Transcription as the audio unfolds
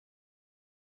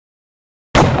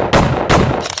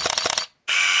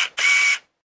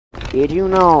Did you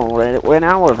know that when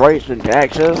I was raised in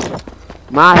Texas,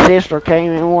 my sister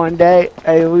came in one day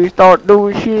and we started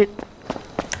doing shit?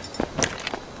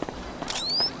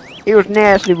 It was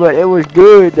nasty, but it was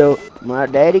good though. My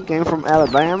daddy came from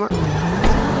Alabama,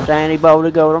 saying he about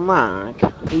to go to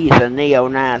Mike. He's a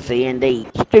neo-Nazi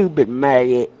indeed. Stupid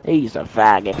maggot. He's a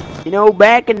faggot. You know,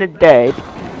 back in the day,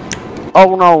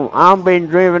 oh no, I'm being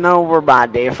driven over by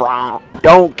different.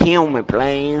 Don't kill me,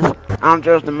 please. I'm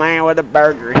just a man with a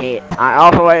burger hit. I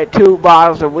also had 2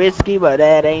 bottles of whiskey, but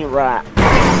that ain't right.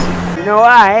 You know,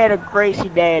 I had a crazy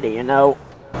daddy, you know.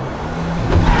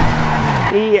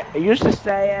 He used to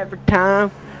say every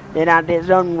time that I did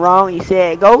something wrong, he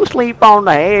said, go sleep on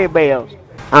the hay-bales.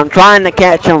 I'm trying to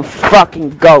catch some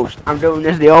fucking ghost. I'm doing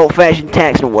this the old-fashioned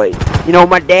Texan way. You know,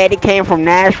 my daddy came from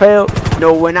Nashville. You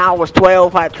know, when I was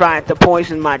 12, I tried to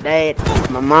poison my dad.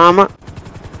 My mama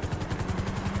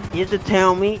used to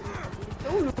tell me,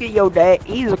 don't look at your dad.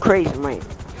 He's a crazy man.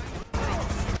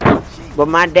 But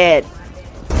my dad,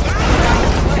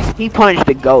 he punched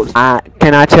the ghost.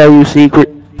 Can I tell you a secret?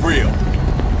 Real.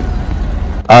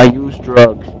 I use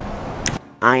drugs.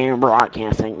 I am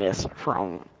broadcasting this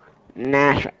from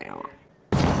Nashville.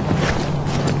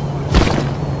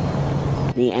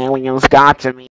 The aliens got to me.